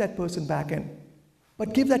 get that person back in.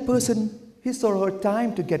 But give that person his or her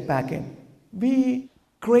time to get back in. We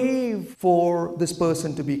crave for this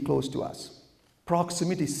person to be close to us.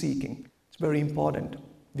 Proximity seeking. It's very important.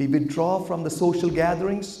 We withdraw from the social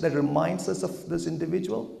gatherings that reminds us of this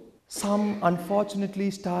individual. Some, unfortunately,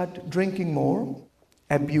 start drinking more,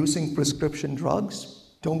 abusing prescription drugs.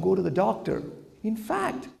 Don't go to the doctor. In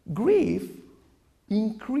fact, grief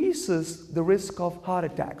increases the risk of heart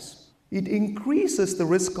attacks. It increases the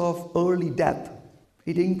risk of early death.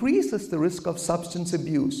 It increases the risk of substance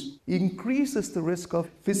abuse. It increases the risk of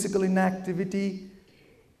physical inactivity,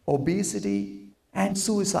 obesity, and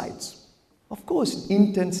suicides. Of course,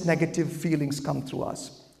 intense negative feelings come through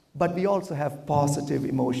us, but we also have positive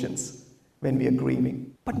emotions when we are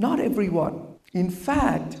grieving. But not everyone. In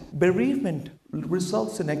fact, bereavement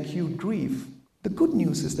results in acute grief. The good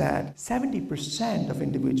news is that 70% of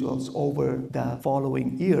individuals over the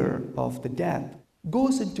following year of the death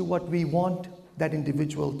goes into what we want that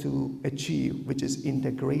individual to achieve, which is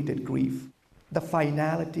integrated grief. The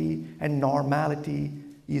finality and normality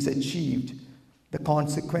is achieved. The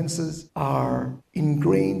consequences are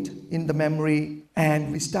ingrained in the memory,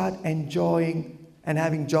 and we start enjoying and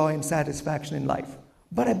having joy and satisfaction in life.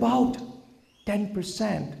 But about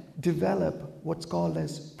 10% develop what's called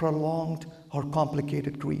as prolonged or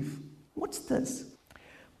complicated grief. What's this?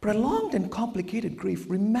 Prolonged and complicated grief.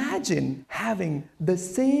 Imagine having the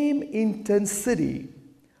same intensity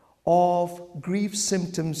of grief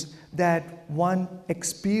symptoms that one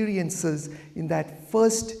experiences in that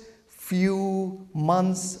first few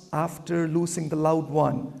months after losing the loved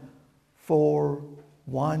one for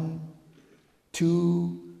 1,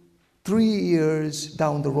 2, 3 years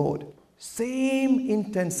down the road. Same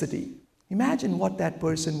intensity. Imagine what that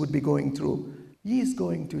person would be going through. He is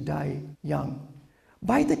going to die young.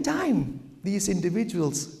 By the time these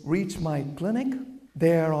individuals reach my clinic,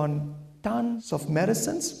 they are on tons of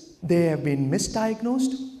medicines. They have been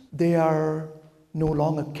misdiagnosed. They are no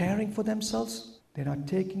longer caring for themselves. They're not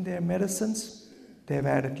taking their medicines. They've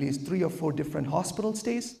had at least 3 or 4 different hospital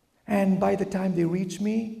stays. And by the time they reach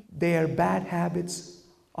me, their bad habits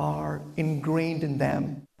are ingrained in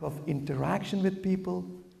them of interaction with people,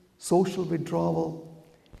 social withdrawal,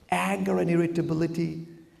 anger and irritability,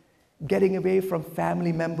 getting away from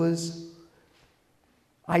family members,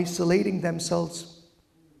 isolating themselves,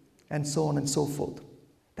 and so on and so forth.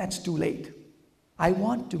 That's too late. I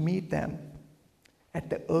want to meet them at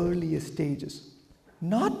the earliest stages,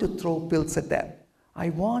 not to throw pills at them. I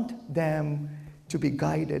want them to be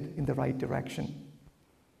guided in the right direction.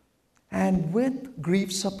 And with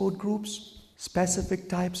grief support groups, specific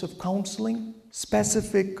types of counseling,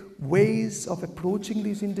 specific ways of approaching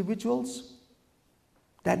these individuals,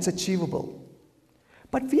 that's achievable.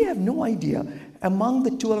 But we have no idea, among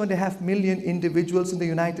the 12.5 million individuals in the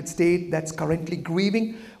United States that's currently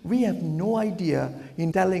grieving, we have no idea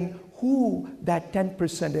in telling who that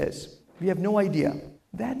 10% is. We have no idea.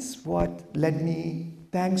 That's what led me,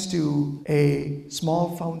 thanks to a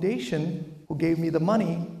small foundation who gave me the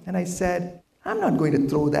money, and I said, I'm not going to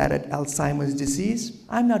throw that at Alzheimer's disease.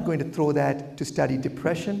 I'm not going to throw that to study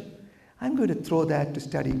depression. I'm going to throw that to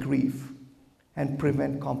study grief and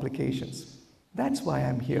prevent complications. That's why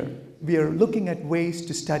I'm here. We are looking at ways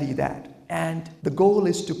to study that. And the goal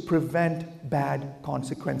is to prevent bad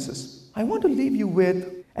consequences. I want to leave you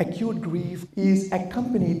with acute grief is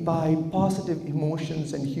accompanied by positive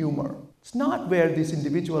emotions and humor. It's not where these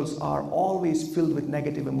individuals are always filled with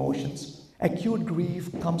negative emotions. Acute grief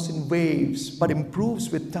comes in waves but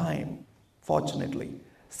improves with time, fortunately.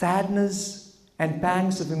 Sadness and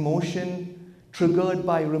pangs of emotion triggered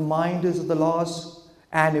by reminders of the loss,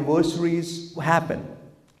 anniversaries happen.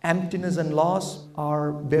 Emptiness and loss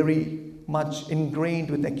are very much ingrained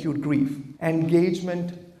with acute grief.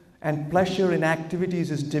 Engagement and pleasure in activities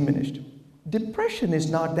is diminished. Depression is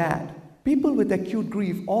not that. People with acute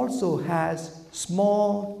grief also has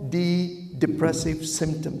small d depressive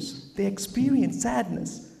symptoms. They experience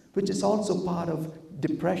sadness, which is also part of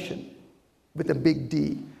depression with a big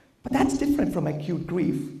D. But that's different from acute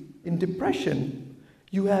grief. In depression,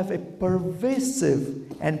 you have a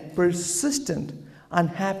pervasive and persistent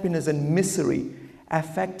unhappiness and misery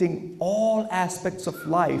affecting all aspects of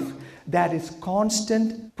life that is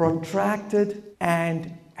constant, protracted,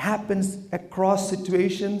 and happens across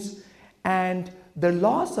situations, and the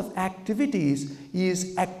loss of activities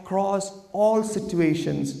is across all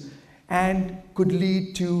situations and could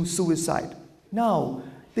lead to suicide. Now,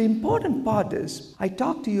 the important part is, I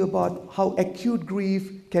talked to you about how acute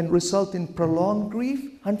grief can result in prolonged grief.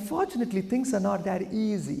 Unfortunately, things are not that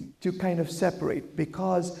easy to kind of separate,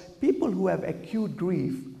 because people who have acute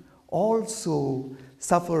grief also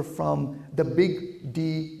suffer from the big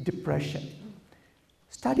D depression.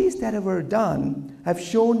 Studies that were done have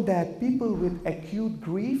shown that people with acute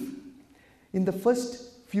grief, in the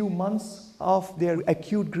first few months of their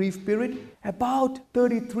acute grief period, about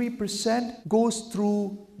 33% goes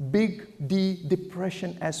through big D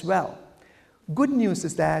depression as well. Good news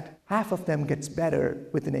is that half of them gets better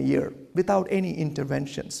within a year without any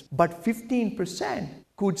interventions, but 15%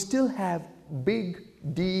 could still have big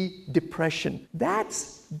D depression.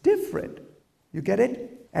 That's different. You get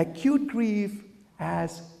it? Acute grief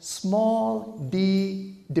has small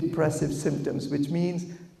d depressive symptoms, which means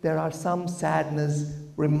there are some sadness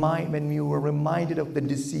when you were reminded of the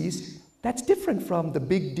deceased. That's different from the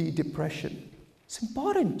big D depression. It's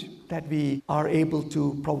important that we are able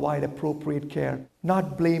to provide appropriate care,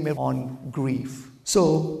 not blame it on grief.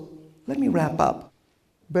 So let me wrap up.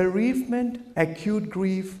 Bereavement, acute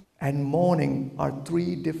grief, and mourning are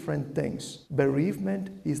three different things.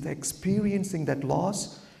 Bereavement is the experiencing that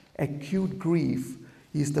loss. Acute grief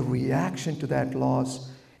is the reaction to that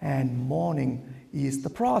loss, and mourning is the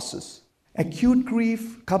process. Acute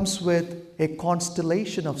grief comes with a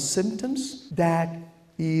constellation of symptoms that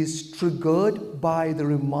is triggered by the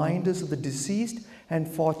reminders of the deceased, and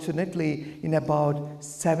fortunately in about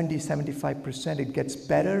 70-75% it gets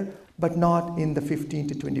better, but not in the 15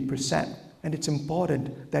 to 20%. And it's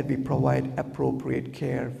important that we provide appropriate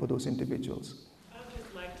care for those individuals. I'd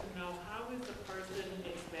just like to know, how is a person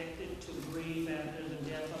expected to grieve after the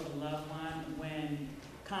death of a loved one when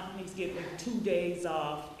companies give them 2 days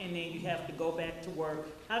off and then you have to go back to work?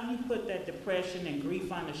 How do you put that depression and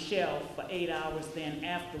grief on a shelf for 8 hours, then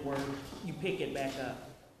afterward you pick it back up?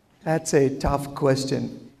 That's a tough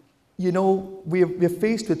question. You know, we're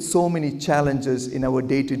faced with so many challenges in our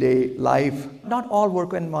day-to-day life. Not all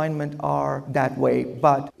work environments are that way,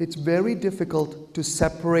 but it's very difficult to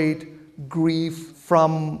separate grief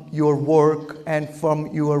from your work and from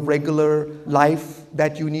your regular life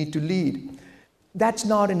that you need to lead. That's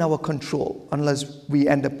not in our control unless we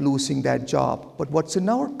end up losing that job. But what's in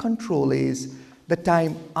our control is the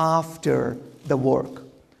time after the work.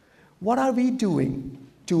 What are we doing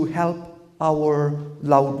to help our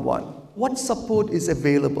loved one? What support is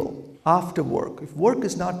available after work? If work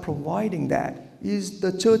is not providing that, is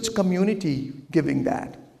the church community giving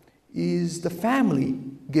that? Is the family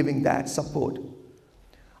giving that support?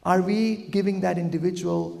 Are we giving that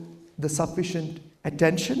individual the sufficient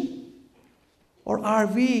attention? Or are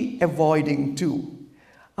we avoiding too?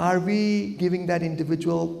 Are we giving that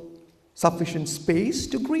individual sufficient space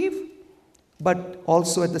to grieve, but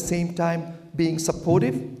also at the same time being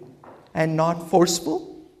supportive and not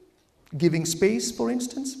forceful? Giving space, for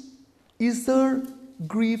instance? Is there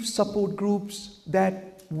grief support groups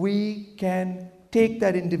that we can take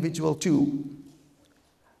that individual to?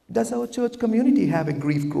 Does our church community have a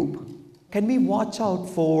grief group? Can we watch out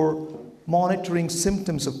for monitoring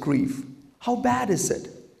symptoms of grief? How bad is it?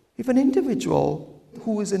 If an individual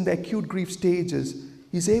who is in the acute grief stages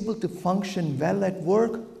is able to function well at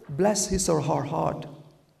work, bless his or her heart.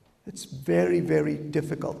 It's very, very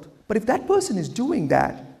difficult. But if that person is doing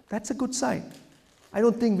that, that's a good sign. I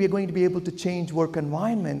don't think we're going to be able to change work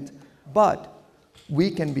environment, but we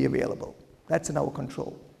can be available. That's in our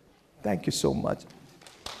control. Thank you so much.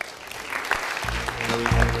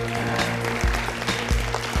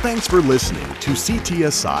 Thanks for listening to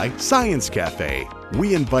CTSI Science Cafe.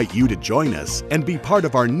 We invite you to join us and be part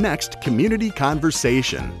of our next community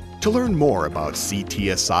conversation. To learn more about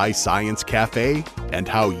CTSI Science Cafe and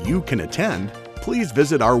how you can attend, please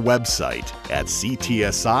visit our website at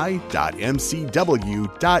ctsi.mcw.edu.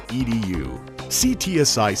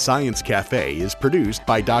 CTSI Science Cafe is produced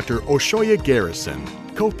by Dr. Oshoya Garrison,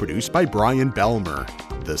 co-produced by Brian Belmer.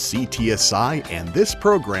 The CTSI and this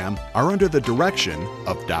program are under the direction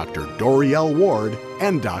of Dr. Doriel Ward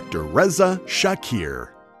and Dr. Reza Shakir.